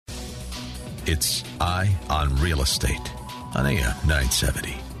It's Eye on Real Estate on AM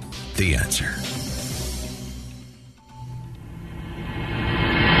 970. The Answer.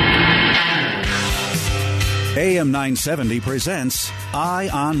 AM 970 presents Eye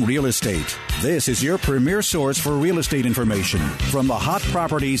on Real Estate. This is your premier source for real estate information. From the hot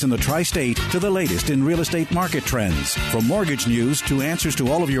properties in the tri-state to the latest in real estate market trends. From mortgage news to answers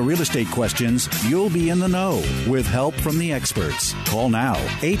to all of your real estate questions, you'll be in the know with help from the experts. Call now,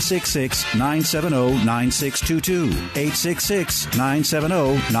 866-970-9622.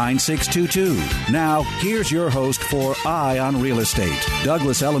 866-970-9622. Now, here's your host for Eye on Real Estate,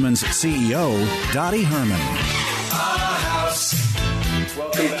 Douglas Elliman's CEO, Dottie Herman.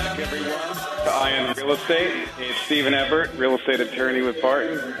 Welcome back, everyone, to Eye on Real Estate. It's Stephen Everett, real estate attorney with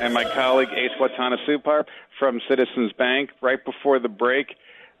Barton, and my colleague Ace Watanasupar from Citizens Bank. Right before the break,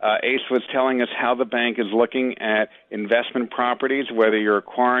 Ace was telling us how the bank is looking at investment properties, whether you're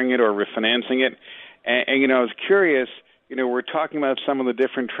acquiring it or refinancing it. And I was curious, we're talking about some of the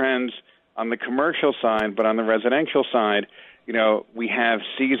different trends on the commercial side, but on the residential side, we have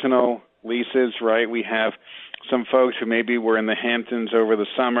seasonal leases, right? We have some folks who maybe were in the Hamptons over the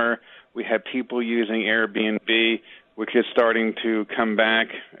summer. We have people using Airbnb, which is starting to come back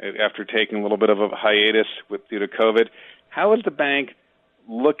after taking a little bit of a hiatus due to COVID. How does the bank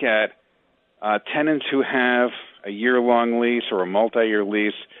look at tenants who have a year-long lease or a multi-year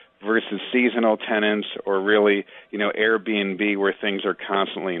lease versus seasonal tenants or really, Airbnb where things are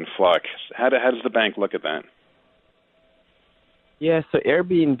constantly in flux? How does the bank look at that? Yeah, so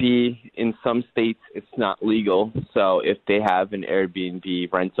Airbnb, in some states, it's not legal. So if they have an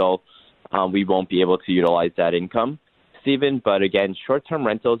Airbnb rental, we won't be able to utilize that income, Stephen. But again, short-term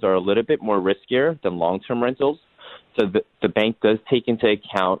rentals are a little bit more riskier than long-term rentals. So the bank does take into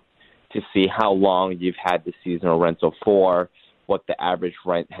account to see how long you've had the seasonal rental for, what the average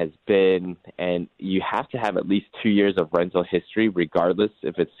rent has been, and you have to have at least 2 years of rental history, regardless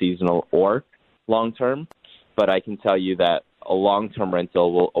if it's seasonal or long-term. But I can tell you that a long-term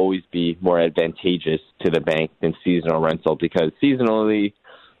rental will always be more advantageous to the bank than seasonal rental, because seasonally,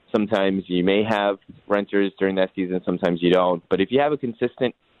 sometimes you may have renters during that season, sometimes you don't. But if you have a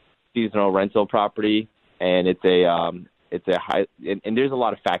consistent seasonal rental property and it's a high, and there's a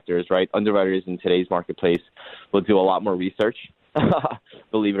lot of factors, right? Underwriters in today's marketplace will do a lot more research,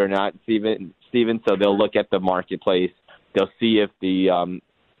 believe it or not, Stephen. So they'll look at the marketplace, they'll see if the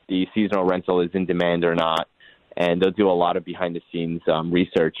seasonal rental is in demand or not. And they'll do a lot of behind-the-scenes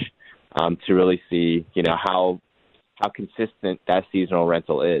research to really see, how consistent that seasonal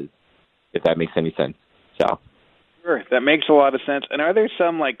rental is, if that makes any sense. So, sure, that makes a lot of sense. And are there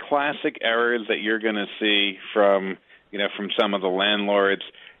some classic errors that you're going to see from some of the landlords?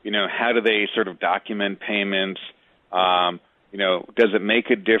 How do they sort of document payments? Does it make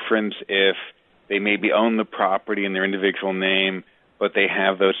a difference if they maybe own the property in their individual name, but they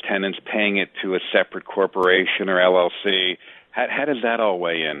have those tenants paying it to a separate corporation or LLC? How does that all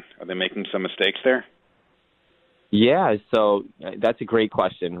weigh in? Are they making some mistakes there? Yeah, so that's a great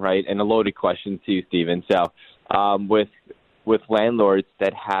question, right? And a loaded question too, Stephen. So with landlords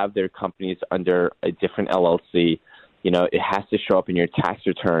that have their companies under a different LLC, it has to show up in your tax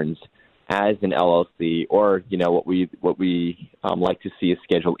returns as an LLC, or what we like to see is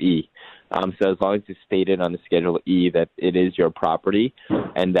Schedule E. So as long as it's stated on the Schedule E that it is your property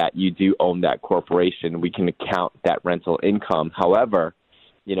and that you do own that corporation, we can count that rental income. However,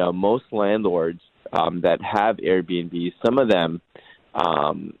 most landlords that have Airbnb, some of them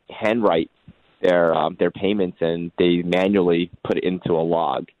handwrite their payments and they manually put it into a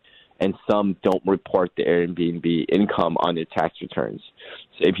log. And some don't report the Airbnb income on their tax returns.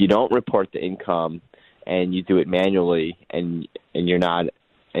 So if you don't report the income and you do it manually, and you're not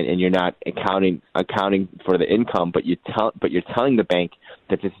accounting for the income, but you're telling the bank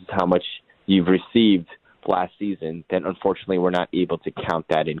that this is how much you've received last season, then unfortunately we're not able to count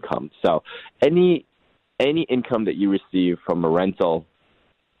that income. So any income that you receive from a rental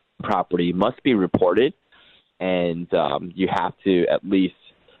property must be reported, and you have to at least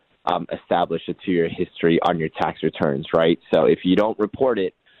establish a 2-year history on your tax returns, right? So if you don't report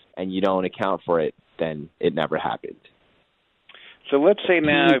it and you don't account for it, then it never happened. So let's say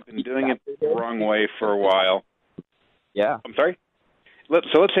now I've been doing it the wrong way for a while. Yeah. I'm sorry?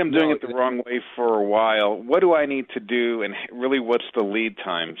 So let's say I'm doing it the wrong way for a while. What do I need to do, and really what's the lead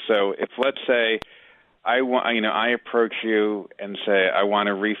time? So if, let's say, I approach you and say I want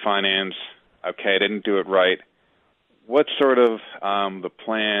to refinance, okay, I didn't do it right. What's sort of the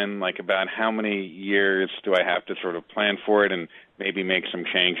plan, about how many years do I have to sort of plan for it and maybe make some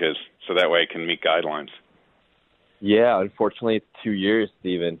changes so that way I can meet guidelines? Yeah, unfortunately, it's 2 years,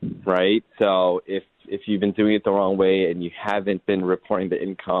 Stephen, right? So if you've been doing it the wrong way and you haven't been reporting the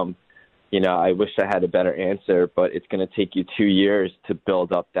income, I wish I had a better answer, but it's going to take you 2 years to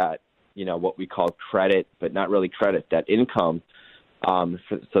build up that, what we call credit, but not really credit, that income,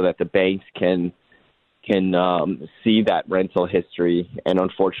 so that the banks can see that rental history. And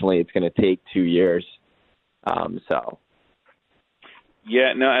unfortunately, it's going to take 2 years.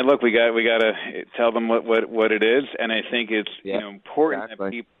 Yeah, no, and look, we got to tell them what it is, and I think it's important that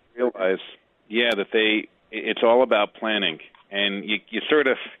people realize, that it's all about planning, and you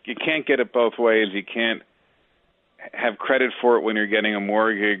can't get it both ways. You can't have credit for it when you're getting a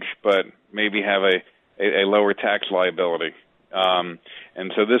mortgage, but maybe have a lower tax liability,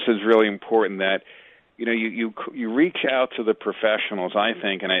 and so this is really important that you reach out to the professionals. I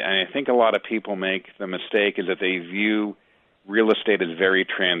think, and I think a lot of people make the mistake is that they view real estate is very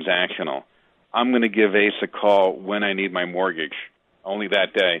transactional. I'm going to give Ace a call when I need my mortgage, only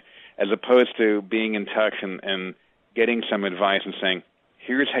that day, as opposed to being in touch and getting some advice and saying,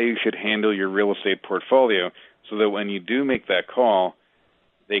 here's how you should handle your real estate portfolio so that when you do make that call,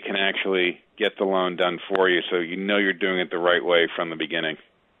 they can actually get the loan done for you so you're doing it the right way from the beginning.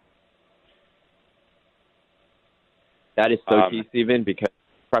 That is so key, Stephen, because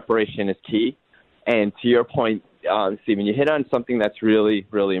preparation is key. And to your point, Stephen, you hit on something that's really,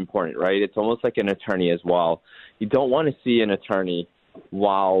 really important, right? It's almost like an attorney as well. You don't want to see an attorney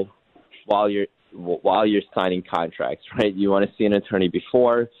while you're signing contracts, right? You want to see an attorney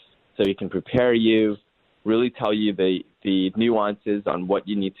before so he can prepare you, really tell you the nuances on what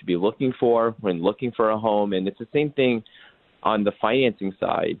you need to be looking for when looking for a home. And it's the same thing on the financing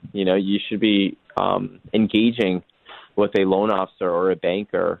side. You should be engaging with a loan officer or a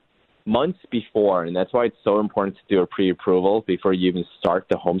banker months before, and that's why it's so important to do a pre-approval before you even start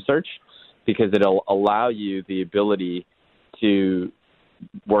the home search, because it'll allow you the ability to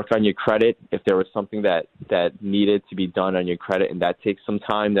work on your credit if there was something that needed to be done on your credit, and that takes some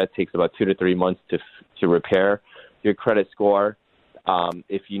time. That takes about 2 to 3 months to repair your credit score.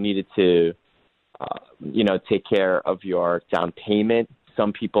 If you needed to, take care of your down payment,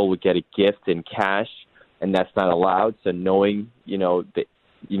 some people would get a gift in cash, and that's not allowed. So knowing,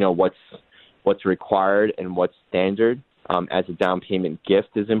 what's required and what's standard as a down payment gift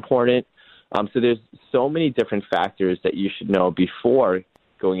is important. So there's so many different factors that you should know before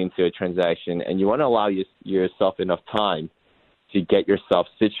going into a transaction, and you want to allow yourself enough time to get yourself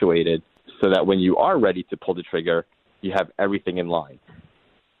situated so that when you are ready to pull the trigger, you have everything in line.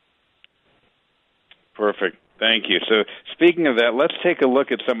 Perfect. Thank you. So speaking of that, let's take a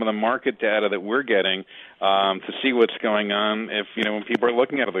look at some of the market data that we're getting to see what's going on when people are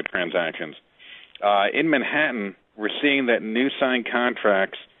looking at other transactions. In Manhattan, we're seeing that new signed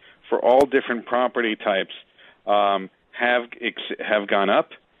contracts for all different property types have gone up,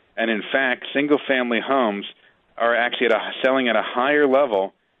 and in fact, single-family homes are actually selling at a higher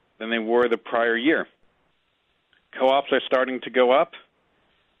level than they were the prior year. Co-ops are starting to go up,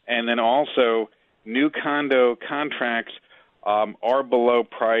 and then also new condo contracts are below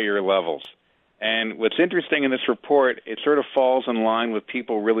prior year levels. And what's interesting in this report, it sort of falls in line with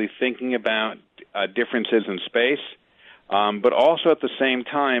people really thinking about differences in space, but also at the same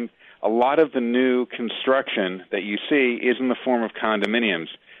time, a lot of the new construction that you see is in the form of condominiums.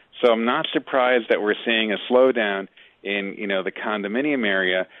 So I'm not surprised that we're seeing a slowdown in the condominium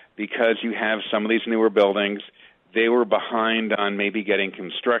area because you have some of these newer buildings. They were behind on maybe getting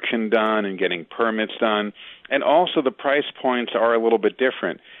construction done and getting permits done. And also the price points are a little bit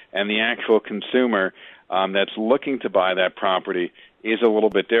different. And the actual consumer that's looking to buy that property is a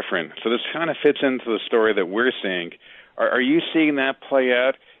little bit different. So this kind of fits into the story that we're seeing. Are you seeing that play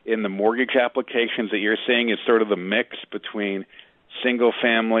out in the mortgage applications that you're seeing? Is sort of the mix between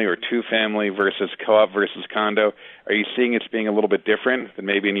single-family or two-family versus co-op versus condo? Are you seeing it's being a little bit different than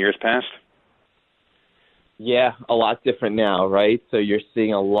maybe in years past? Yeah, a lot different now, right? So you're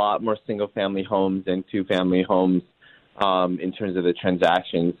seeing a lot more single-family homes and two-family homes in terms of the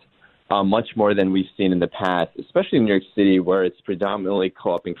transactions, much more than we've seen in the past, especially in New York City where it's predominantly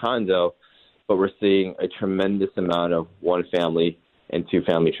co-op and condo, but we're seeing a tremendous amount of one-family and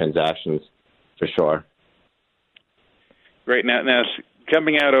two-family transactions for sure. Great. Now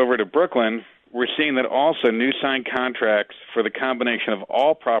coming out over to Brooklyn, we're seeing that also new signed contracts for the combination of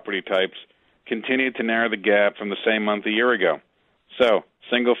all property types continued to narrow the gap from the same month a year ago. So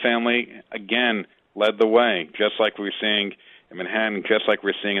single family, again, led the way, just like we're seeing in Manhattan, just like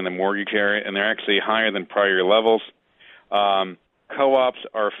we're seeing in the mortgage area, and they're actually higher than prior year levels. Co-ops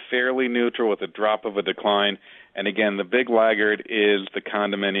are fairly neutral with a drop of a decline. And again, the big laggard is the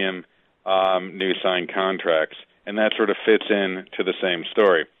condominium new signed contracts. and that sort of fits in to the same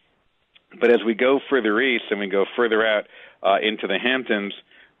story. But as we go further east and we go further out into the Hamptons,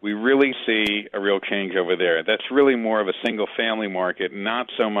 we really see a real change over there. That's really more of a single-family market, not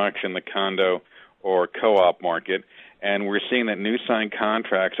so much in the condo or co-op market. And we're seeing that new signed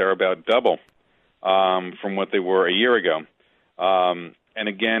contracts are about double from what they were a year ago. And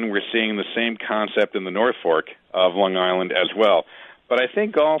again, we're seeing the same concept in the North Fork of Long Island as well. But I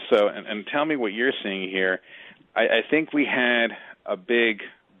think also, and tell me what you're seeing here, I think we had a big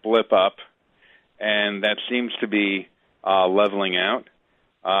blip up, and that seems to be leveling out.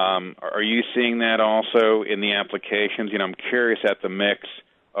 Are you seeing that also in the applications? I'm curious at the mix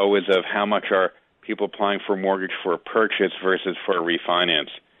always of how much are people applying for a mortgage for a purchase versus for a refinance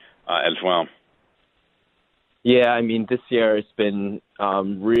as well. Yeah, this year it's been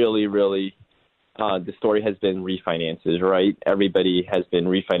really, the story has been refinances, right? Everybody has been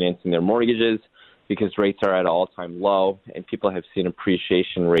refinancing their mortgages because rates are at an all-time low and people have seen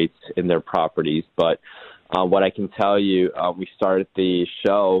appreciation rates in their properties. But what I can tell you, we started the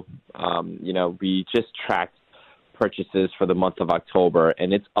show, we just tracked purchases for the month of October,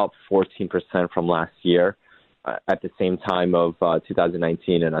 and it's up 14% from last year at the same time of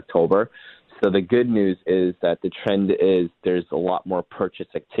 2019 in October. So the good news is that the trend is there's a lot more purchase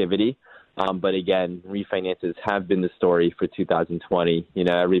activity. But again, refinances have been the story for 2020.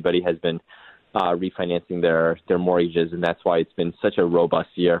 Everybody has been refinancing their mortgages, and that's why it's been such a robust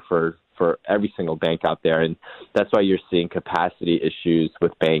year for every single bank out there. And that's why you're seeing capacity issues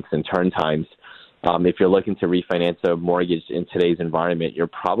with banks and turn times. If you're looking to refinance a mortgage in today's environment, you're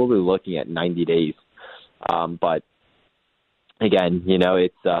probably looking at 90 days. But again,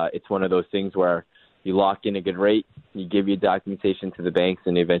 it's one of those things where you lock in a good rate, you give your documentation to the banks,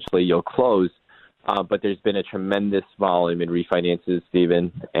 and eventually you'll close. But there's been a tremendous volume in refinances,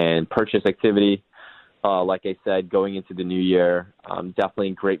 Stephen, and purchase activity. Like I said, going into the new year,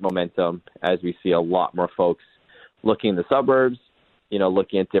 definitely great momentum as we see a lot more folks looking in the suburbs,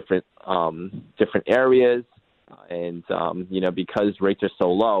 looking at different areas. And, because rates are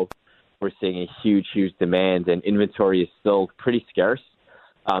so low, we're seeing a huge demand, and inventory is still pretty scarce.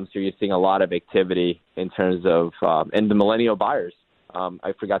 So you're seeing a lot of activity in terms of, and the millennial buyers,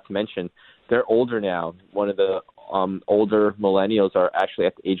 I forgot to mention, they're older now. One of the older millennials are actually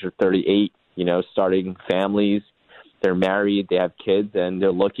at the age of 38, starting families. They're married, they have kids, and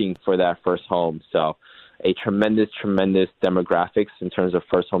they're looking for that first home. So a tremendous demographics in terms of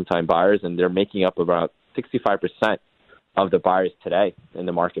first home time buyers, and they're making up about 65% of the buyers today in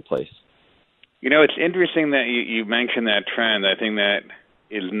the marketplace. It's interesting that you mentioned that trend. I think that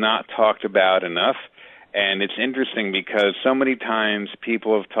is not talked about enough. And it's interesting because so many times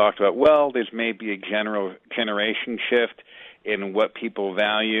people have talked about, well, there's maybe a generation shift in what people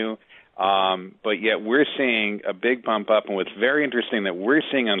value, but yet we're seeing a big bump up. And what's very interesting that we're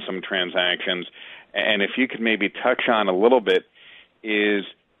seeing on some transactions, and if you could maybe touch on a little bit, is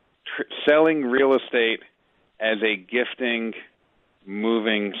selling real estate as a gifting,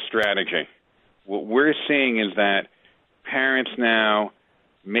 moving strategy. What we're seeing is that parents now,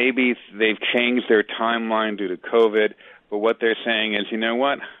 maybe they've changed their timeline due to COVID, but what they're saying is, you know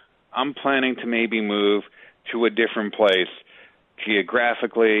what, I'm planning to maybe move to a different place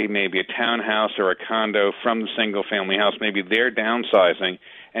geographically, maybe a townhouse or a condo from the single-family house. Maybe they're downsizing,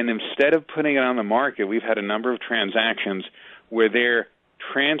 and instead of putting it on the market, we've had a number of transactions where they're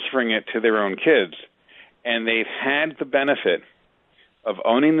transferring it to their own kids, and they've had the benefit of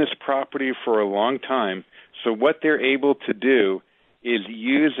owning this property for a long time. So what they're able to do is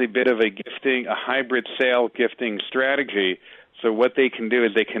use a bit of a hybrid sale gifting strategy. So what they can do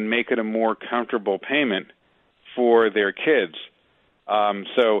is they can make it a more comfortable payment for their kids.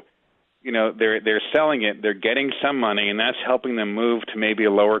 They're selling it, they're getting some money, and that's helping them move to maybe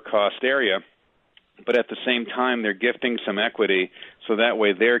a lower cost area. But at the same time, they're gifting some equity, so that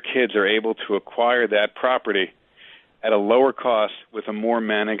way their kids are able to acquire that property at a lower cost with a more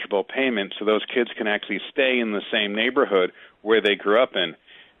manageable payment, so those kids can actually stay in the same neighborhood where they grew up in.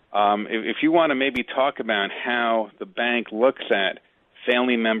 If you want to maybe talk about how the bank looks at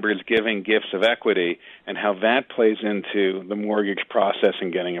family members giving gifts of equity and how that plays into the mortgage process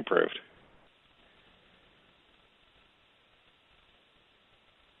and getting approved.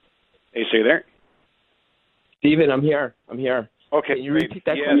 Hey, so you there? Stephen, I'm here. Okay. Can you repeat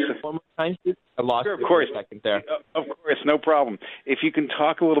that question one more time, Steve? I lost Sure, of course. For a second there. Of course, no problem. If you can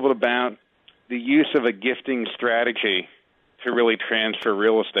talk a little bit about the use of a gifting strategy to really transfer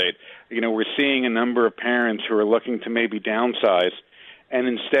real estate. We're seeing a number of parents who are looking to maybe downsize, and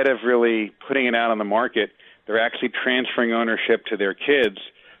instead of really putting it out on the market, they're actually transferring ownership to their kids,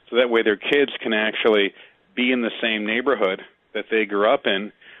 so that way their kids can actually be in the same neighborhood that they grew up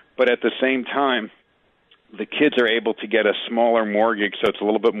in, but at the same time, the kids are able to get a smaller mortgage, so it's a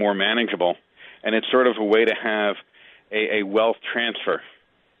little bit more manageable. And it's sort of a way to have a wealth transfer.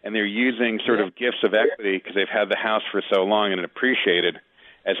 And they're using sort of gifts of equity because they've had the house for so long and it appreciated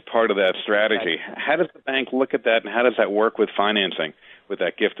as part of that strategy. How does the bank look at that, and how does that work with financing with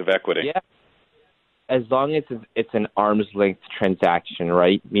that gift of equity? Yeah. As long as it's an arm's length transaction,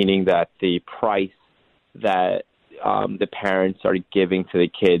 right? Meaning that the price that the parents are giving to the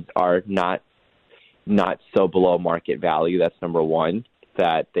kids are not so below market value. That's number one.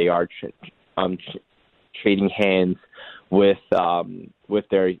 That they are trading hands with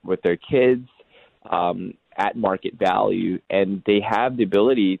their kids at market value, and they have the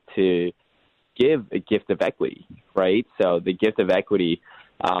ability to give a gift of equity, right? So the gift of equity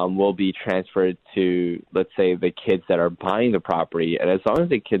will be transferred to, let's say, the kids that are buying the property, and as long as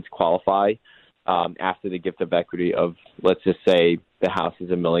the kids qualify after the gift of equity of, let's just say, the house is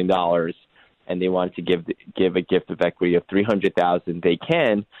 $1 million, and they want to give a gift of equity of $300,000, they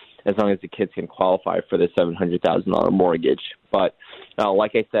can, as long as the kids can qualify for the $700,000 mortgage. But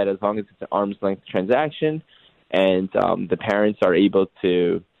like I said, as long as it's an arm's length transaction, and the parents are able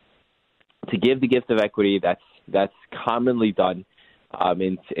to give the gift of equity, that's commonly done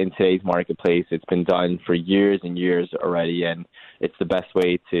in today's marketplace. It's been done for years and years already, and it's the best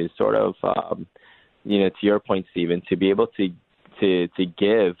way to sort of, to your point, Stephen, to be able to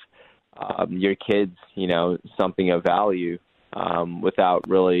give your kids, something of value without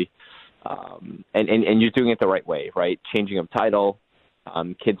really, and you're doing it the right way, right? Changing of title,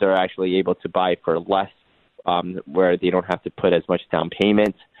 kids are actually able to buy for less, where they don't have to put as much down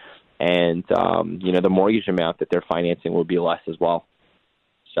payment, and the mortgage amount that they're financing will be less as well.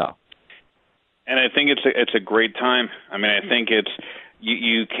 So, and I think it's a great time. I mean, I think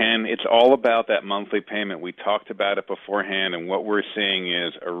it's all about that monthly payment. We talked about it beforehand, and what we're seeing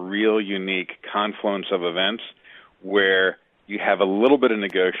is a real unique confluence of events where you have a little bit of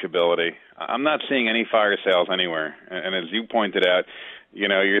negotiability. I'm not seeing any fire sales anywhere, and as you pointed out,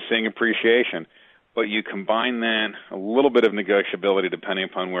 you're seeing appreciation. But you combine that, a little bit of negotiability depending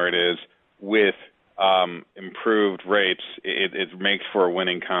upon where it is, with improved rates, it makes for a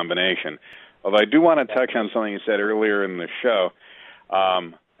winning combination. Although I do want to touch on something you said earlier in the show.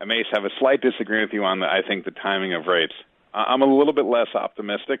 I may have a slight disagreement with you on I think the timing of rates. I'm a little bit less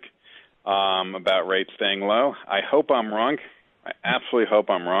optimistic about rates staying low. I hope I'm wrong. I absolutely hope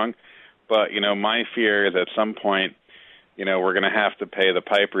I'm wrong. But, my fear is at some point, we're going to have to pay the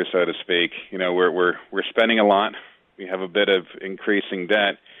piper, so to speak. We're spending a lot. We have a bit of increasing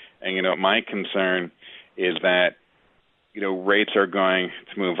debt. And, my concern is that, rates are going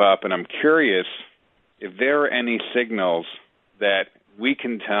to move up. And I'm curious if there are any signals that we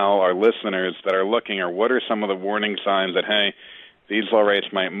can tell our listeners that are looking, or what are some of the warning signs that, hey, these low rates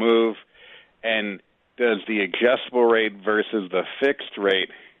might move? And does the adjustable rate versus the fixed rate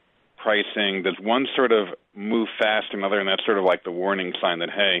pricing, does one sort of move faster than another, and that's sort of like the warning sign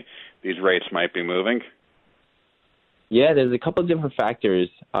that, hey, these rates might be moving? Yeah, there's a couple of different factors,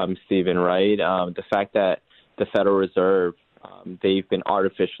 Stephen, right? The fact that the Federal Reserve, they've been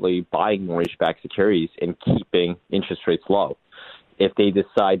artificially buying mortgage-backed securities and keeping interest rates low. If they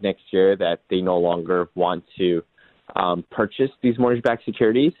decide next year that they no longer want to purchase these mortgage-backed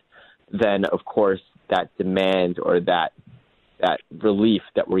securities, then, of course, that demand or that relief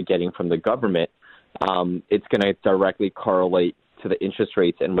that we're getting from the government, it's going to directly correlate to the interest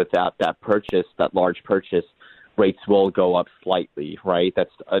rates. And without that purchase, that large purchase, rates will go up slightly, right?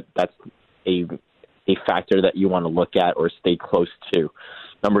 That's a factor that you want to look at or stay close to.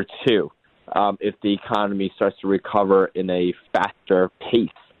 Number two, if the economy starts to recover in a faster pace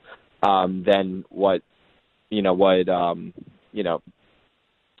than what the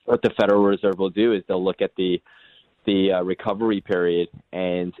Federal Reserve will do is they'll look at the recovery period,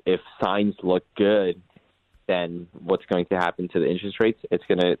 and if signs look good, then what's going to happen to the interest rates? It's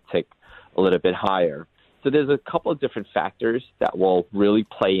going to tick a little bit higher. So there's a couple of different factors that will really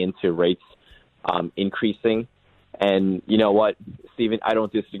play into rates increasing. And you know what, Stephen, I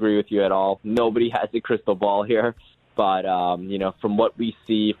don't disagree with you at all. Nobody has a crystal ball here, but from what we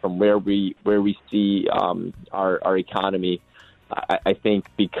see, from where we see our economy, I think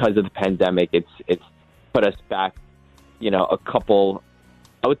because of the pandemic, it's put us back, a couple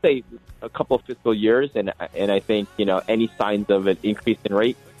of fiscal years, and I think any signs of an increase in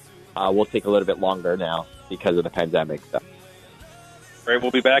rate will take a little bit longer now because of the pandemic. So. All right,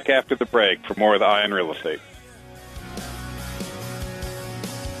 we'll be back after the break for more of the Eye on Real Estate.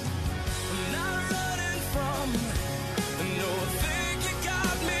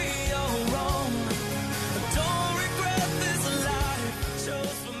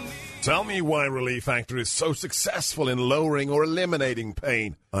 Tell me why Relief Factor is so successful in lowering or eliminating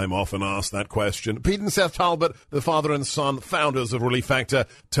pain. I'm often asked that question. Pete and Seth Talbot, the father and son founders of Relief Factor,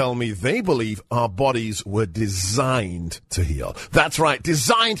 tell me they believe our bodies were designed to heal. That's right,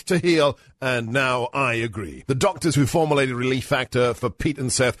 designed to heal. And now I agree. The doctors who formulated Relief Factor for Pete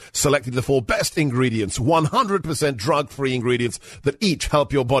and Seth selected the 4 best ingredients, 100% drug-free ingredients that each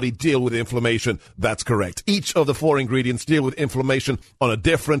help your body deal with inflammation. That's correct. Each of the 4 ingredients deal with inflammation on a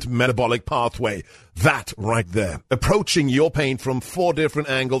different metabolic pathway. That right there. Approaching your pain from 4 different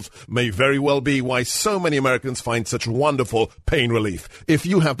angles may very well be why so many Americans find such wonderful pain relief. If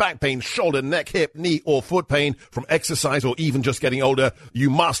you have back pain, shoulder, neck, hip, knee, or foot pain from exercise or even just getting older, you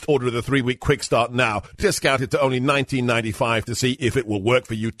must order the 3-week Quick Start now. Discount it to only $19.95 to see if it will work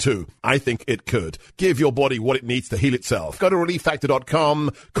for you too. I think it could. Give your body what it needs to heal itself. Go to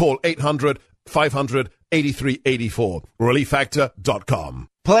ReliefFactor.com. Call 800-500-8384. ReliefFactor.com.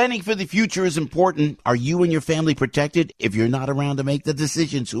 Planning for the future is important. Are you and your family protected? If you're not around to make the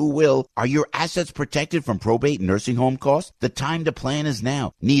decisions, who will? Are your assets protected from probate and nursing home costs? The time to plan is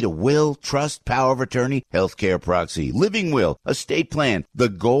now. Need a will, trust, power of attorney, healthcare proxy, living will, estate plan. The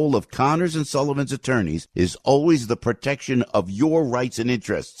goal of Connors and Sullivan's attorneys is always the protection of your rights and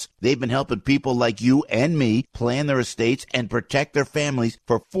interests. They've been helping people like you and me plan their estates and protect their families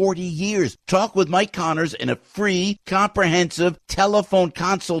for 40 years. Talk with Mike Connors in a free, comprehensive telephone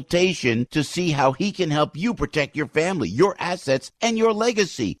consultation to see how he can help you protect your family, your assets, and your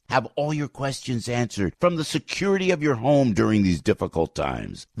legacy. Have all your questions answered from the security of your home during these difficult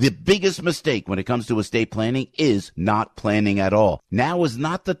times. The biggest mistake when it comes to estate planning is not planning at all. Now is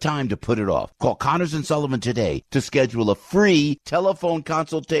not the time to put it off. Call Connors and Sullivan today to schedule a free telephone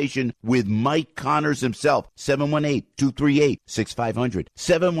consultation with Mike Connors himself. 718-238-6500.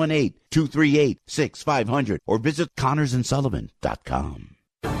 718-238-6500. Or visit ConnorsandSullivan.com.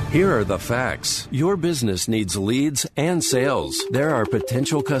 Here are the facts. Your business needs leads and sales. There are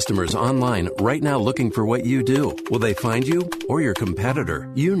potential customers online right now looking for what you do. Will they find you or your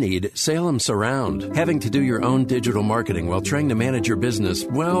competitor? You need Salem Surround. Having to do your own digital marketing while trying to manage your business,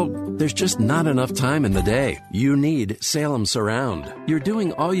 well, there's just not enough time in the day. You need Salem Surround. You're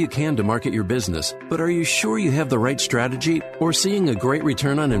doing all you can to market your business, but are you sure you have the right strategy or seeing a great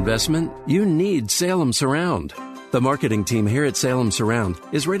return on investment? You need Salem Surround. The marketing team here at Salem Surround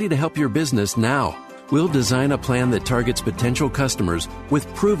is ready to help your business now. We'll design a plan that targets potential customers with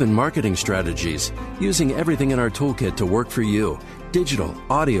proven marketing strategies, using everything in our toolkit to work for you. Digital,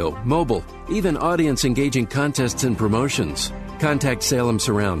 audio, mobile, even audience-engaging contests and promotions. Contact Salem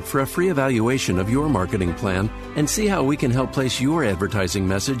Surround for a free evaluation of your marketing plan and see how we can help place your advertising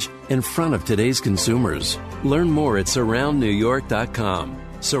message in front of today's consumers. Learn more at SurroundNewYork.com.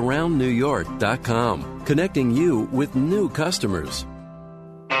 SurroundNewYork.com, connecting you with new customers.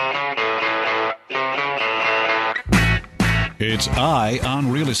 It's Eye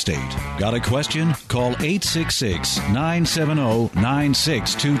on Real Estate. Got a question? Call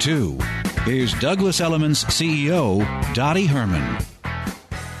 866-970-9622. Here's Douglas Elliman's CEO, Dottie Herman.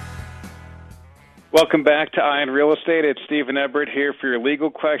 Welcome back to Eye on Real Estate. It's Stephen Everett here for your legal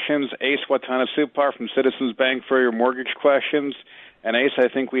questions. Ace Watanasupar from Citizens Bank for your mortgage questions. And Ace, I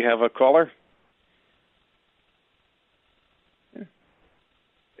think we have a caller.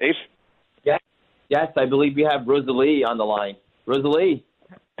 Ace? Yes, I believe we have Rosalie on the line. Rosalie?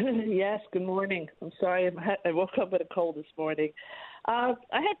 Yes, good morning. I'm sorry, I woke up with a cold this morning. I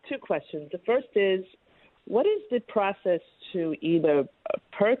have 2 questions. The first is, what is the process to either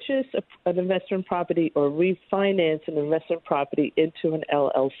purchase an investment property or refinance an investment property into an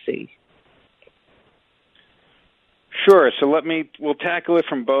LLC? Sure. So we'll tackle it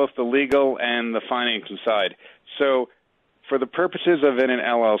from both the legal and the financing side. So for the purposes of an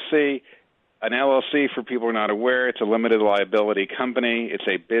LLC, for people who are not aware, it's a limited liability company. It's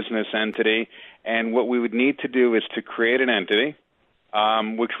a business entity. And what we would need to do is to create an entity,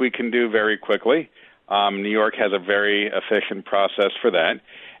 which we can do very quickly. New York has a very efficient process for that.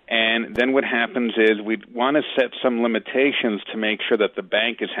 And then what happens is we'd want to set some limitations to make sure that the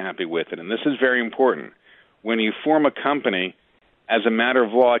bank is happy with it. And this is very important. When you form a company, as a matter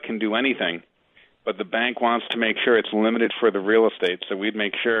of law, it can do anything, but the bank wants to make sure it's limited for the real estate, so we'd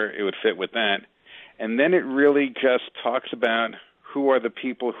make sure it would fit with that. And then it really just talks about who are the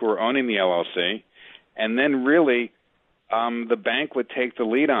people who are owning the LLC, and then really the bank would take the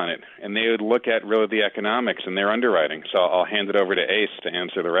lead on it, and they would look at really the economics and their underwriting. So I'll hand it over to Ace to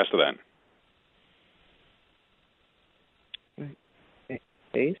answer the rest of that.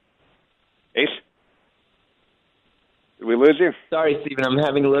 Ace? Ace? Did we lose you? Sorry, Stephen. I'm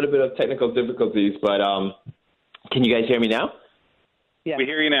having a little bit of technical difficulties, but can you guys hear me now? Yeah. We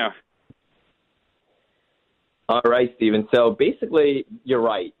hear you now. All right, Stephen. So basically, you're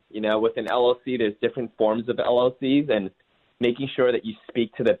right. With an LLC, there's different forms of LLCs, and making sure that you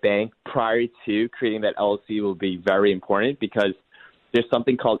speak to the bank prior to creating that LLC will be very important, because there's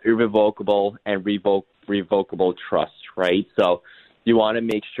something called irrevocable and revocable trust, right? So you want to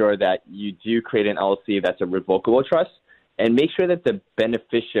make sure that you do create an LLC that's a revocable trust, and make sure that the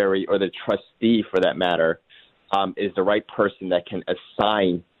beneficiary, or the trustee for that matter, is the right person that can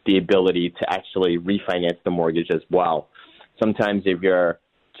assign the ability to actually refinance the mortgage as well. Sometimes if you're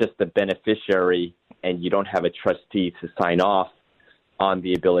just the beneficiary and you don't have a trustee to sign off on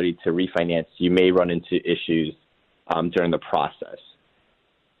the ability to refinance, you may run into issues during the process.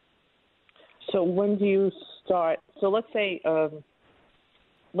 So when do you start? So let's say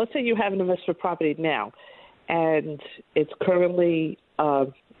you have an investment property now, and it's currently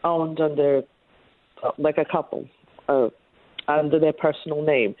owned under like a couple under their personal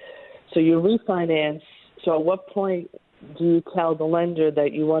name. So you refinance. So at what point do you tell the lender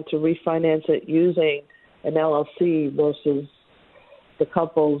that you want to refinance it using an LLC versus the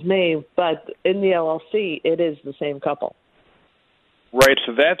couple's name? But in the LLC, it is the same couple. Right,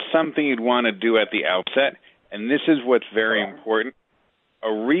 so that's something you'd want to do at the outset, and this is what's very important. A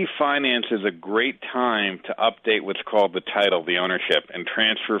refinance is a great time to update what's called the title, the ownership, and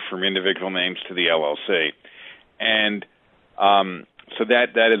transfer from individual names to the LLC. And so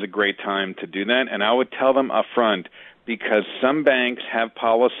that is a great time to do that, and I would tell them up front, because some banks have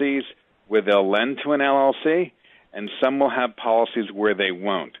policies where they'll lend to an LLC, and some will have policies where they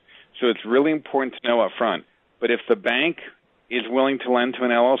won't. So it's really important to know up front. But if the bank is willing to lend to an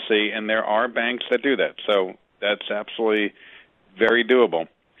LLC, and there are banks that do that, so that's absolutely very doable.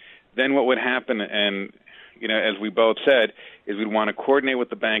 Then what would happen, and as we both said, is we'd want to coordinate with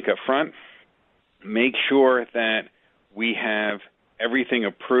the bank up front, make sure that we have everything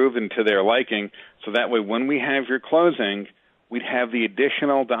approved and to their liking, so that way when we have your closing, we'd have the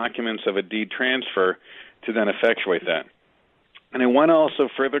additional documents of a deed transfer to then effectuate that. And I want to also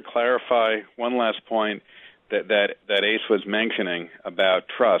further clarify one last point that Ace was mentioning about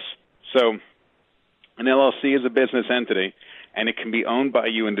trust. So an LLC is a business entity, and it can be owned by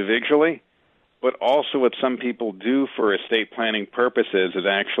you individually, but also what some people do for estate planning purposes is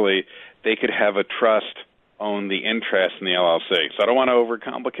actually they could have a trust own the interest in the LLC. So I don't want to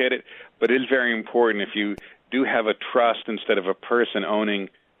overcomplicate it, but it is very important if you do have a trust instead of a person owning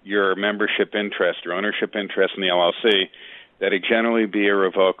your membership interest or ownership interest in the LLC, that it generally be a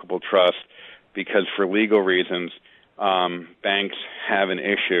revocable trust, because for legal reasons, banks have an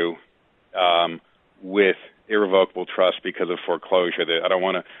issue with irrevocable trust because of foreclosure. I don't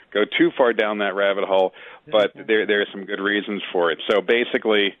want to go too far down that rabbit hole, but there are some good reasons for it. So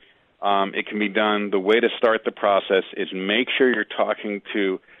basically, it can be done. The way to start the process is make sure you're talking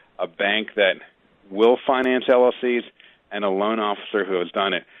to a bank that will finance LLCs and a loan officer who has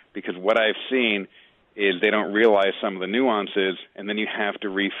done it, because what I've seen is they don't realize some of the nuances, and then you have to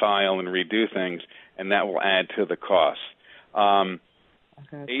refile and redo things, and that will add to the cost.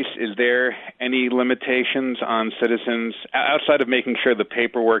 Ace, is there any limitations on Citizens, outside of making sure the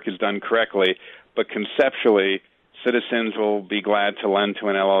paperwork is done correctly, but conceptually, Citizens will be glad to lend to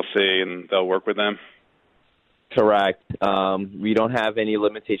an LLC and they'll work with them? Correct. We don't have any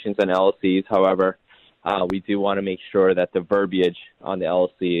limitations on LLCs. However, we do want to make sure that the verbiage on the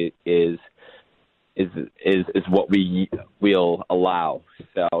LLC is what we will allow.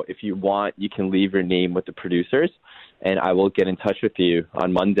 So if you want, you can leave your name with the producers, and I will get in touch with you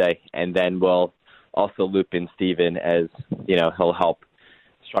on Monday, and then we'll also loop in Stephen, as he'll help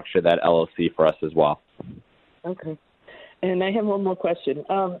structure that LLC for us as well. Okay. And I have one more question.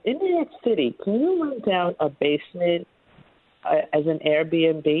 In New York City, can you rent down a basement as an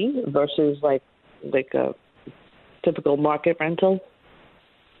Airbnb versus like a typical market rental?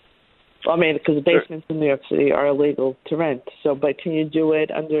 I mean, because basements in New York City are illegal to rent. So, but can you do it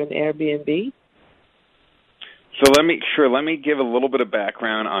under an Airbnb? So let me give a little bit of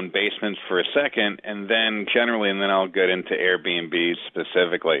background on basements for a second, and then I'll get into Airbnbs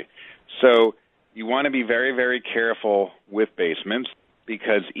specifically. So you want to be very, very careful with basements,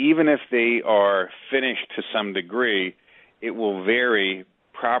 because even if they are finished to some degree, it will vary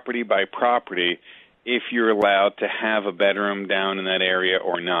property by property if you're allowed to have a bedroom down in that area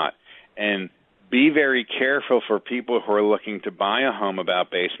or not. And be very careful for people who are looking to buy a home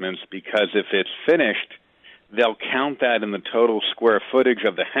about basements, because if it's finished, they'll count that in the total square footage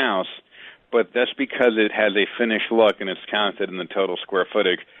of the house, but that's because it has a finished look and it's counted in the total square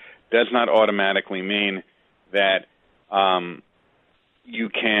footage does not automatically mean that you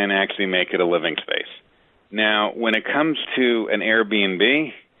can actually make it a living space. Now, when it comes to an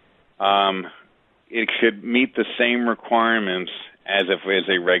Airbnb, it should meet the same requirements as if it is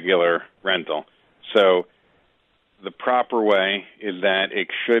a regular rental. So the proper way is that it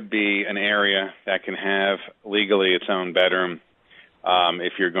should be an area that can have legally its own bedroom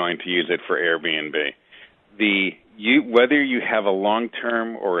if you're going to use it for Airbnb. Whether you have a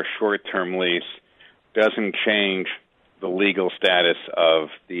long-term or a short-term lease doesn't change the legal status of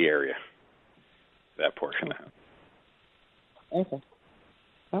the area, that portion of the house. Okay.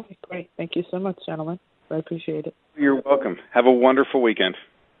 Okay, great. Thank you so much, gentlemen. I appreciate it. You're welcome. Have a wonderful weekend.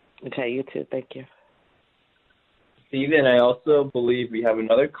 Okay, you too. Thank you. Stephen, I also believe we have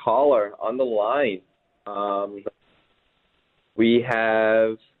another caller on the line. We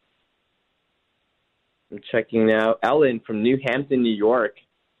have, I'm checking now, Ellen from New Hampton, New York.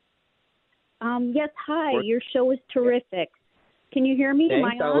 Yes, hi. Your show is terrific. Can you hear me? Thanks,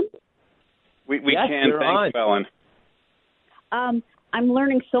 Am I on? We yes, can. Thanks, Ellen. I'm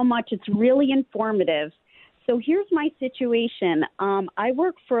learning so much. It's really informative. So here's my situation. I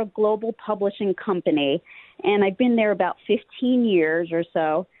work for a global publishing company, and I've been there about 15 years or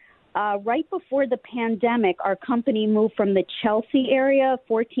so. Right before the pandemic, our company moved from the Chelsea area,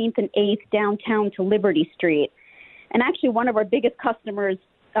 14th and 8th, downtown to Liberty Street. And actually, one of our biggest customers,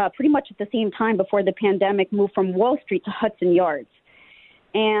 pretty much at the same time before the pandemic, moved from Wall Street to Hudson Yards.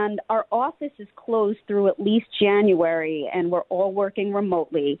 And our office is closed through at least January, and we're all working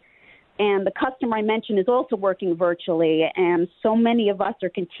remotely. And the customer I mentioned is also working virtually, and so many of us are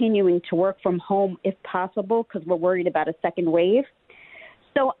continuing to work from home if possible because we're worried about a second wave.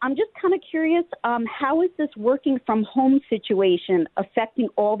 So I'm just kind of curious, how is this working from home situation affecting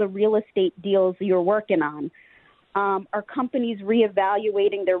all the real estate deals you're working on? Are companies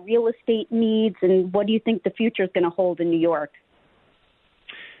reevaluating their real estate needs, and what do you think the future is going to hold in New York?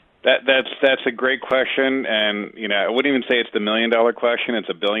 That's a great question, and I wouldn't even say it's the $1 million question; it's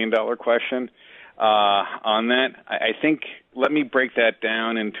a $1 billion question. On that, I think let me break that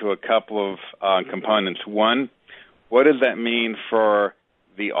down into a couple of components. One, what does that mean for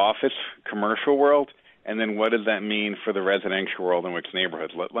the office commercial world, and then what does that mean for the residential world in which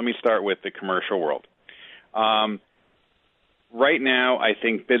neighborhoods? Let me start with the commercial world. Right now, I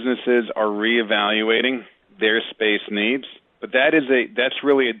think businesses are reevaluating their space needs. But that's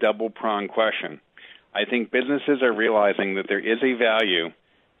really a double-pronged question. I think businesses are realizing that there is a value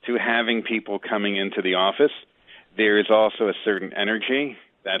to having people coming into the office. There is also a certain energy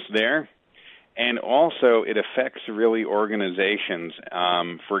that's there. And also it affects really organizations.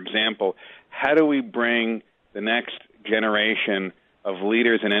 For example, how do we bring the next generation of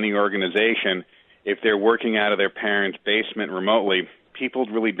leaders in any organization if they're working out of their parents' basement remotely? People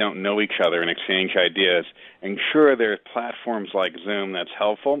really don't know each other and exchange ideas. And sure, there are platforms like Zoom that's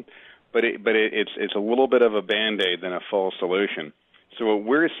helpful, but it's a little bit of a Band-Aid than a full solution. So what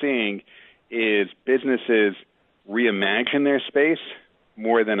we're seeing is businesses reimagine their space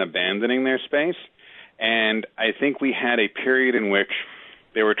more than abandoning their space. And I think we had a period in which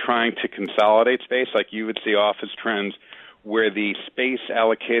they were trying to consolidate space, like you would see office trends, where the space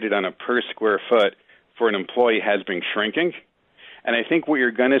allocated on a per square foot for an employee has been shrinking. And I think what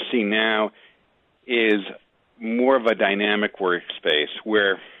you're going to see now is more of a dynamic workspace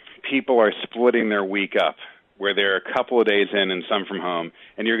where people are splitting their week up, where they're a couple of days in and some from home.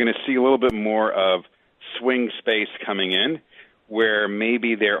 And you're going to see a little bit more of swing space coming in, where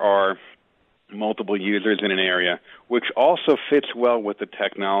maybe there are multiple users in an area, which also fits well with the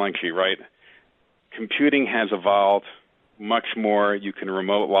technology, right? Computing has evolved much more. You can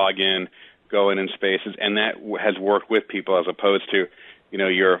remote log in, go in spaces, and that has worked with people as opposed to,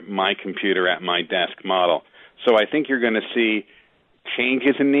 your my computer at my desk model. So I think you're going to see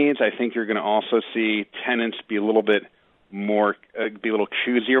changes in needs. I think you're going to also see tenants be a little bit more, be a little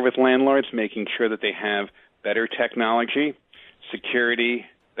choosier with landlords, making sure that they have better technology, security,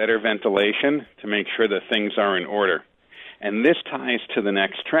 better ventilation to make sure that things are in order. And this ties to the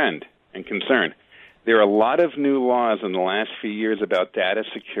next trend and concern. There are a lot of new laws in the last few years about data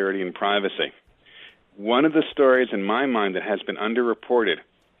security and privacy. One of the stories in my mind that has been underreported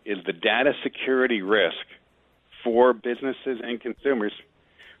is the data security risk for businesses and consumers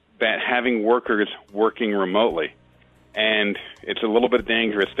that having workers working remotely. And it's a little bit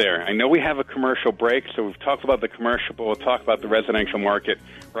dangerous there. I know we have a commercial break, so we've talked about the commercial, but we'll talk about the residential market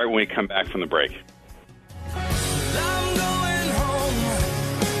right when we come back from the break.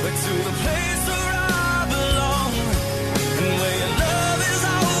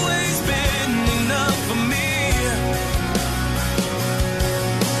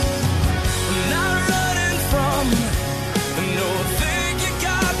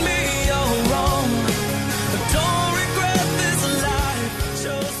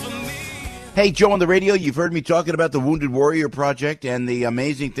 Hey, Joe, on the radio, you've heard me talking about the Wounded Warrior Project and the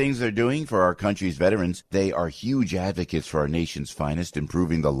amazing things they're doing for our country's veterans. They are huge advocates for our nation's finest,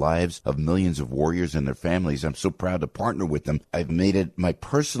 improving the lives of millions of warriors and their families. I'm so proud to partner with them. I've made it my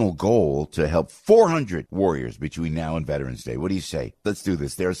personal goal to help 400 warriors between now and Veterans Day. What do you say? Let's do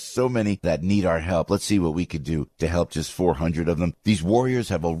this. There are so many that need our help. Let's see what we could do to help just 400 of them. These warriors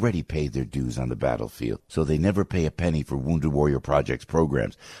have already paid their dues on the battlefield, so they never pay a penny for Wounded Warrior Project's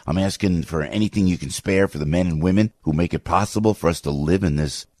programs. I'm asking for anything you can spare for the men and women who make it possible for us to live in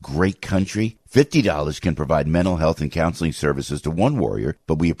this great country. $50 can provide mental health and counseling services to one warrior,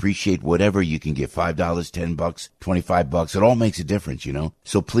 but we appreciate whatever you can give. $5, $10, $25. It all makes a difference, you know.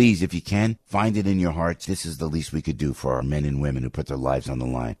 So please, if you can, find it in your hearts. This is the least we could do for our men and women who put their lives on the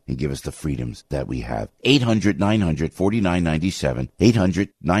line and give us the freedoms that we have. 800-900-4997,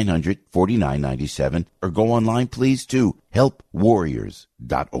 800-900-4997, or go online, please, to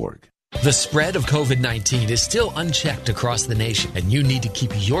helpwarriors.org. The spread of COVID-19 is still unchecked across the nation, and you need to keep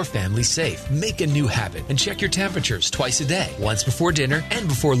your family safe. Make a new habit and check your temperatures twice a day, once before dinner and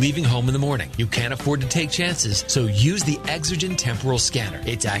before leaving home in the morning. You can't afford to take chances, so use the Exergen Temporal Scanner.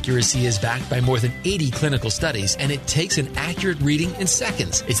 Its accuracy is backed by more than 80 clinical studies, and it takes an accurate reading in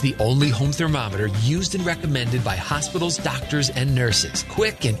seconds. It's the only home thermometer used and recommended by hospitals, doctors, and nurses.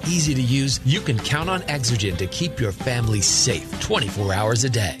 Quick and easy to use, you can count on Exergen to keep your family safe 24 hours a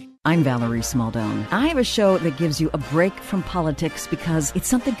day. I'm Valerie Smaldone. I have a show that gives you a break from politics because it's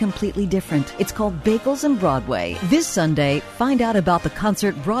something completely different. It's called Bagels and Broadway. This Sunday, find out about the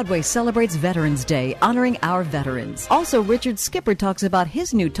concert Broadway celebrates Veterans Day, honoring our veterans. Also, Richard Skipper talks about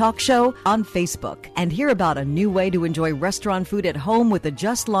his new talk show on Facebook. And hear about a new way to enjoy restaurant food at home with the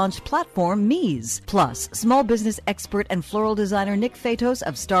just-launched platform Mies. Plus, small business expert and floral designer Nick Fatos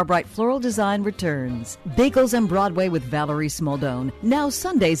of Starbright Floral Design returns. Bagels and Broadway with Valerie Smaldone. Now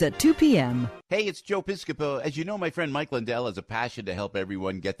Sundays at 2 p.m. Hey, it's Joe Piscopo. As you know, my friend Mike Lindell has a passion to help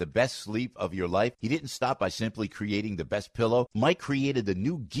everyone get the best sleep of your life. He didn't stop by simply creating the best pillow. Mike created the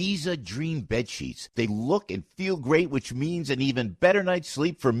new Giza Dream bed sheets. They look and feel great, which means an even better night's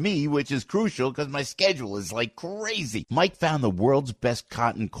sleep for me, which is crucial because my schedule is like crazy. Mike found the world's best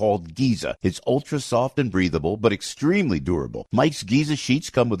cotton called Giza. It's ultra soft and breathable, but extremely durable. Mike's Giza sheets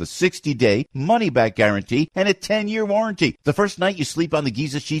come with a 60-day money-back guarantee and a 10-year warranty. The first night you sleep on the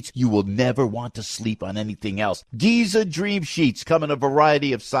Giza sheets, you will never want to sleep on anything else. Giza Dream Sheets come in a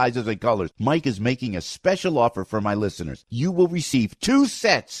variety of sizes and colors. Mike is making a special offer for my listeners. You will receive 2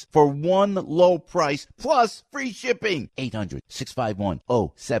 sets for one low price plus free shipping.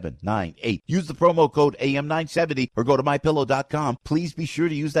 800-651-0798. Use the promo code AM970 or go to mypillow.com. Please be sure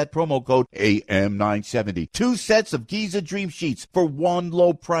to use that promo code AM970. 2 sets of Giza Dream Sheets for one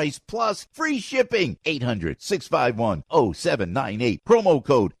low price plus free shipping. 800-651-0798. Promo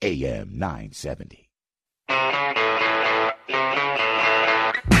code AM970.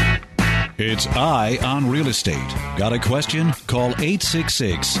 It's Eye on Real Estate. Got a question? Call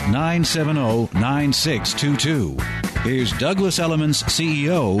 866-970-9622. Here's Douglas Elliman's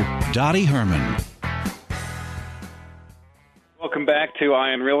CEO, Dottie Herman. Welcome back to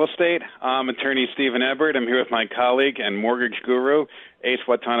Eye on Real Estate. I'm attorney Stephen Ebert. I'm here with my colleague and mortgage guru, Ace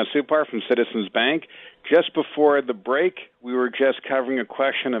Watana-Supar from Citizens Bank. Just before the break, we were just covering a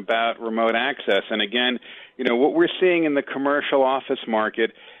question about remote access. And again, you know, what we're seeing in the commercial office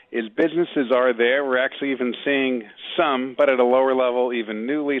market is businesses are there. We're actually even seeing some, but at a lower level, even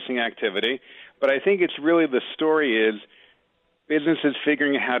new leasing activity. But I think it's really the story is businesses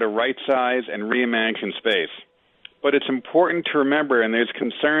figuring out how to right-size and reimagine space. But it's important to remember, and there's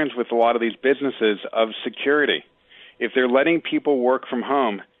concerns with a lot of these businesses, of security. If they're letting people work from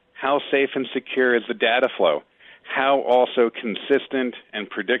home, how safe and secure is the data flow? How also consistent and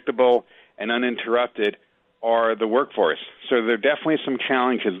predictable and uninterrupted are the workforce? So there are definitely some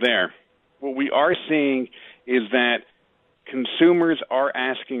challenges there. What we are seeing is that consumers are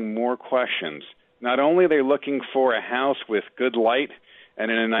asking more questions. Not only are they looking for a house with good light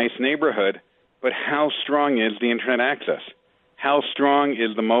and in a nice neighborhood, but how strong is the internet access? How strong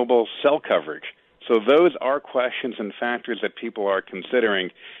is the mobile cell coverage? So those are questions and factors that people are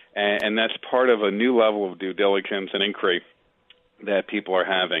considering, and that's part of a new level of due diligence and inquiry that people are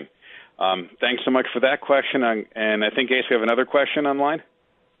having. Thanks so much for that question, and I think, Ace, we have another question online.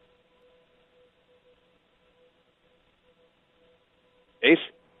 Ace?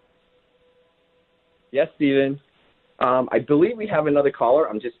 Yes, Stephen. I believe we have another caller.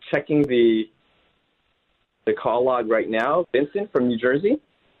 I'm just checking the call log right now. Vincent from New Jersey.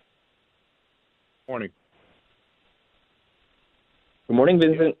 Morning. Good morning,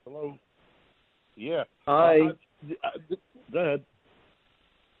 Vincent. Yeah, hello. Yeah. Hi. Go ahead.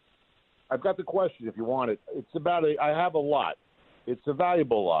 I've got the question if you want it. It's about I have a lot. It's a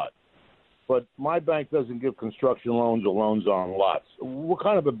valuable lot. But my bank doesn't give construction loans or loans on lots. What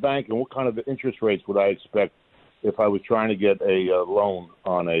kind of a bank and what kind of interest rates would I expect if I was trying to get a loan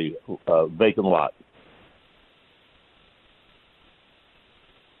on a vacant lot?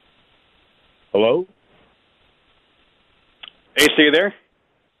 Hello? Ace, are you there?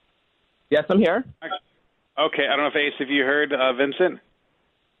 Yes, I'm here. Okay, I don't know if Ace, have you heard Vincent?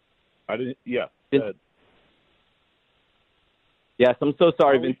 I didn't. Yeah. Yes, I'm so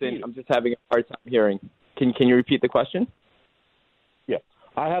sorry, Vincent. I'm just having a hard time hearing. Can you repeat the question? Yeah.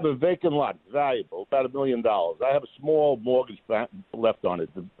 I have a vacant lot, valuable, about $1 million. I have a small mortgage left on it.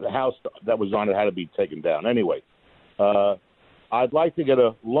 The house that was on it had to be taken down. Anyway, I'd like to get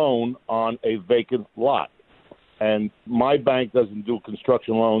a loan on a vacant lot. And my bank doesn't do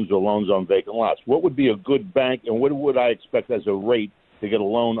construction loans or loans on vacant lots. What would be a good bank, and what would I expect as a rate to get a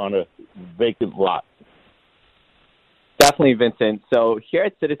loan on a vacant lot? Definitely, Vincent. So here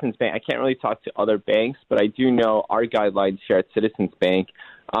at Citizens Bank, I can't really talk to other banks, but I do know our guidelines here at Citizens Bank.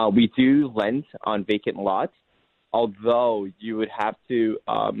 We do lend on vacant lots, although you would have to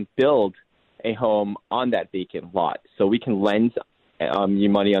build a home on that vacant lot. So we can lend you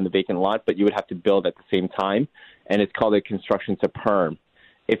money on the vacant lot, but you would have to build at the same time, and it's called a construction to perm.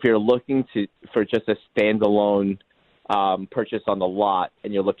 If you're looking for just a standalone purchase on the lot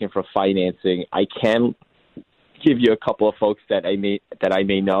and you're looking for financing, I can give you a couple of folks that I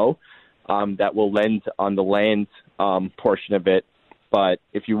may know that will lend on the land portion of it. But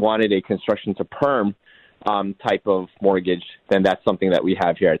if you wanted a construction to perm type of mortgage, then that's something that we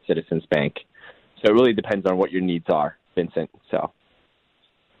have here at Citizens Bank. So it really depends on what your needs are, Vincent. So,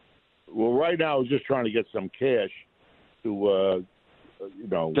 well, right now I was just trying to get some cash to,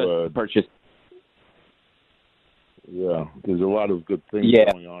 purchase. Yeah, there's a lot of good things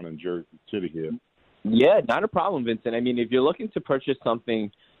going on in Jersey City here. Yeah, not a problem, Vincent. I mean, if you're looking to purchase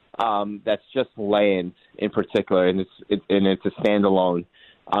something that's just land in particular, and it's a standalone,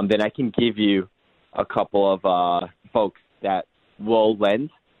 then I can give you a couple of folks that will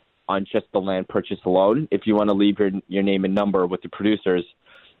lend on just the land purchase alone. If you want to leave your name and number with the producers,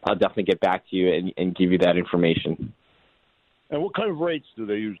 I'll definitely get back to you and give you that information. And what kind of rates do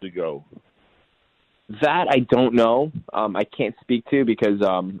they usually go? That I don't know. I can't speak to because,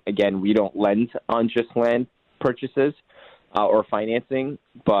 again, we don't lend on just land purchases or financing.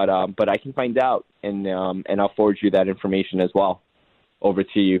 But I can find out, and I'll forward you that information as well over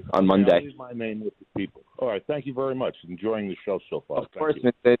to you on Monday. I'll leave my name with the people. All right. Thank you very much. Enjoying the show so far. Of course,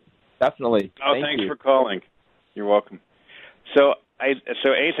 Vincent. Definitely. Oh, thanks for calling. You're welcome. So,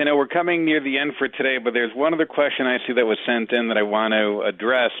 Ace, I know we're coming near the end for today, but there's one other question I see that was sent in that I want to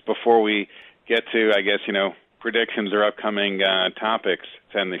address before we get to, I guess, predictions or upcoming topics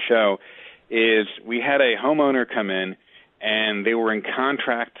to end the show, is we had a homeowner come in, and they were in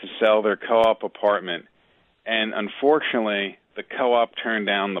contract to sell their co-op apartment. And unfortunately, the co-op turned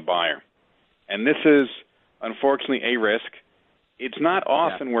down the buyer. And this is, unfortunately, a risk. It's not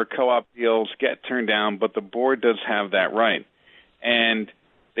often where co-op deals get turned down, but the board does have that right. And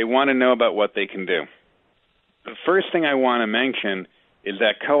they want to know about what they can do. The first thing I want to mention is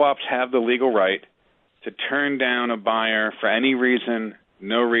that co-ops have the legal right to turn down a buyer for any reason,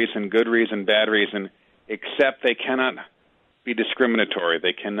 no reason, good reason, bad reason, except they cannot be discriminatory.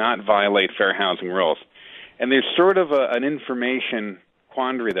 They cannot violate fair housing rules. And there's sort of an information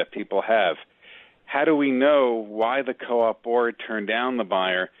quandary that people have. How do we know why the co-op board turned down the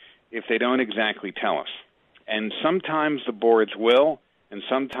buyer if they don't exactly tell us? And sometimes the boards will, and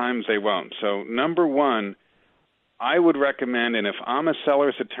sometimes they won't. So number one, I would recommend, and if I'm a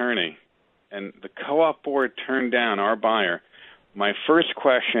seller's attorney and the co-op board turned down our buyer, my first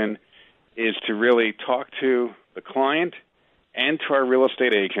question is to really talk to the client and to our real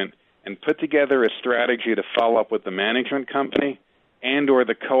estate agent and put together a strategy to follow up with the management company and or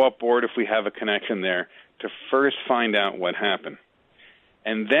the co-op board if we have a connection there to first find out what happened.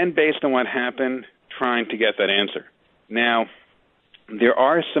 And then based on what happened, trying to get that answer. Now, there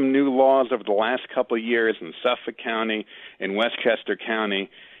are some new laws over the last couple of years in Suffolk County and Westchester County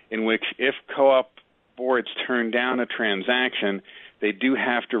in which if co-op boards turn down a transaction, they do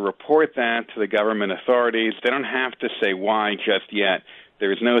have to report that to the government authorities. They don't have to say why just yet.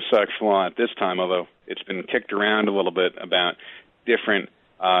 There is no such law at this time, although it's been kicked around a little bit about different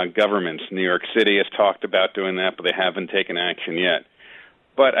governments. New York City has talked about doing that, but they haven't taken action yet.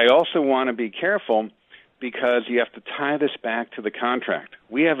 But I also want to be careful because you have to tie this back to the contract.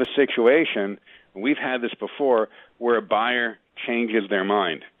 We have a situation, we've had this before, where a buyer changes their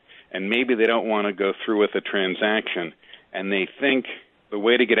mind, and maybe they don't want to go through with a transaction, and they think the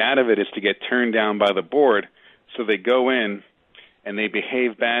way to get out of it is to get turned down by the board. So they go in and they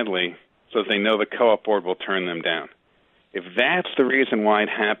behave badly so that they know the co-op board will turn them down. If that's the reason why it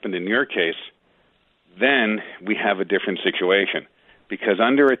happened in your case, then we have a different situation. Because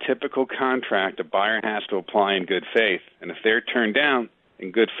under a typical contract, a buyer has to apply in good faith. And if they're turned down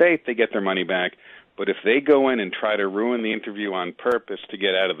in good faith, they get their money back. But if they go in and try to ruin the interview on purpose to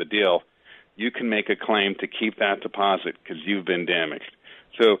get out of the deal, you can make a claim to keep that deposit because you've been damaged.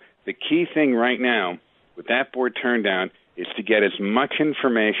 So the key thing right now with that board turned down is to get as much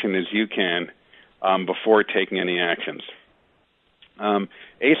information as you can before taking any actions.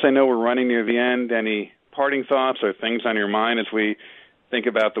 Ace, I know we're running near the end. Any parting thoughts or things on your mind as we think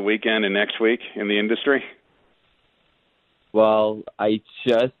about the weekend and next week in the industry? Well, I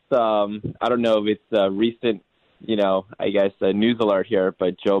just, I don't know if it's a recent, I guess a news alert here,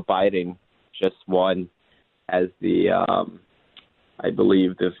 but Joe Biden just won as the, I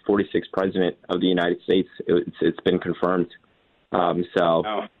believe, the 46th president of the United States. It's been confirmed.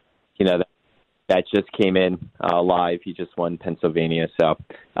 That just came in live. He just won Pennsylvania. So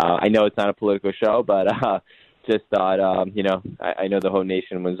I know it's not a political show, but just thought, I know the whole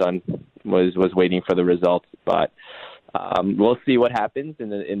nation was waiting for the results, but we'll see what happens in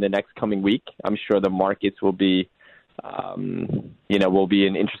the next coming week. I'm sure the markets will be, will be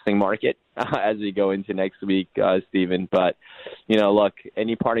an interesting market as we go into next week, Stephen. But, look,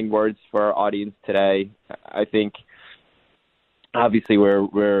 any parting words for our audience today? I think, obviously,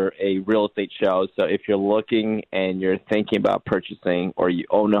 we're a real estate show. So if you're looking and you're thinking about purchasing or you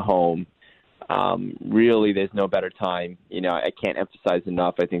own a home, really there's no better time. I can't emphasize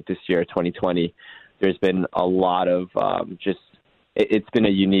enough. I think this year, 2020, there's been a lot of it's been a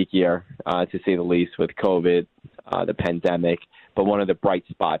unique year, to say the least, with COVID, the pandemic. But one of the bright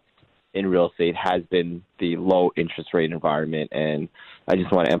spots in real estate has been the low interest rate environment. And I just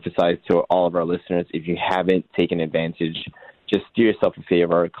want to emphasize to all of our listeners, if you haven't taken advantage, just do yourself a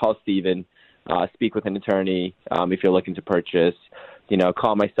favor. Call Stephen, speak with an attorney if you're looking to purchase.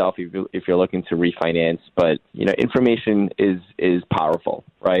 Call myself if you're looking to refinance. But, information is powerful,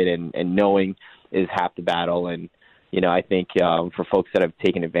 right? And knowing is half the battle. And, I think for folks that have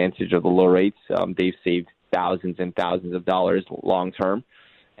taken advantage of the low rates, they've saved thousands and thousands of dollars long term.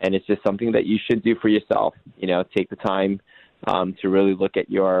 And it's just something that you should do for yourself. Take the time to really look at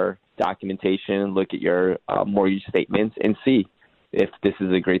your documentation, look at your mortgage statements, and see if this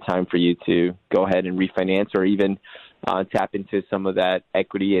is a great time for you to go ahead and refinance or even tap into some of that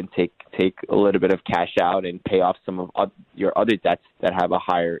equity and take a little bit of cash out and pay off some of your other debts that have a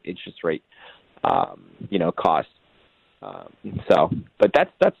higher interest rate, cost. But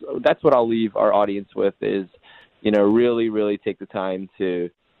that's what I'll leave our audience with is, really, really take the time to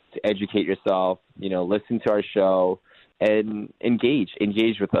educate yourself, listen to our show and engage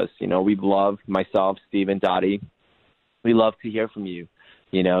with us. We love, myself, Stephen, Dottie, we love to hear from you,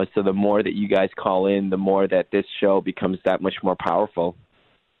 so the more that you guys call in, the more that this show becomes that much more powerful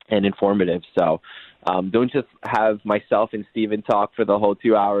and informative. So don't just have myself and Stephen talk for the whole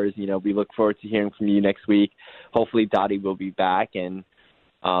 2 hours. We look forward to hearing from you next week. Hopefully Dottie will be back and,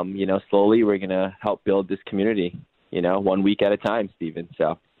 slowly we're going to help build this community, 1 week at a time, Stephen.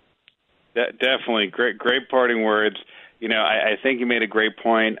 So definitely great parting words. I think you made a great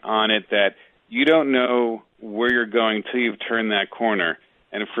point on it that you don't know where you're going till you've turned that corner.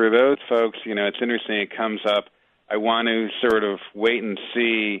 And for those folks, it's interesting. It comes up. I want to sort of wait and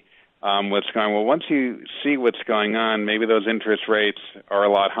see what's going on. Well, once you see what's going on, maybe those interest rates are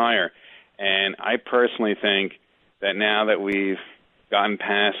a lot higher. And I personally think that now that we've gotten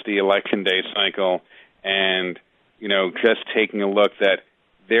past the election day cycle and, just taking a look that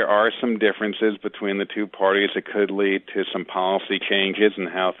there are some differences between the two parties that could lead to some policy changes in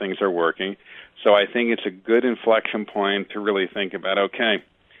how things are working. So I think it's a good inflection point to really think about, okay,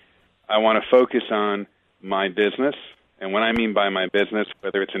 I want to focus on my business. And what I mean by my business,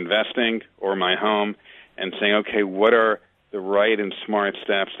 whether it's investing or my home, and saying, okay, what are the right and smart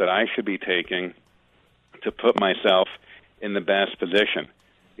steps that I should be taking to put myself in the best position?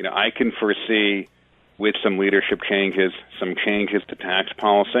 I can foresee with some leadership changes, some changes to tax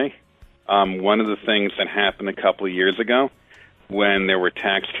policy. One of the things that happened a couple of years ago when there were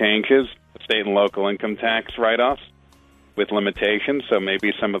tax changes, state and local income tax write-offs with limitations, so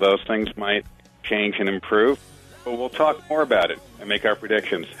maybe some of those things might change and improve. But we'll talk more about it and make our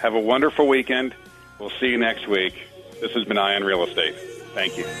predictions. Have a wonderful weekend. We'll see you next week. This has been Eye on Real Estate.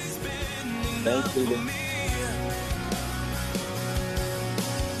 Thank you. Thanks, Stephen.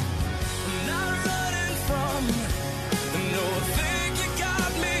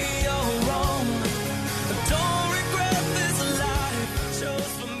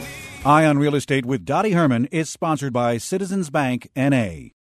 Eye on Real Estate with Dottie Herman is sponsored by Citizens Bank, N.A.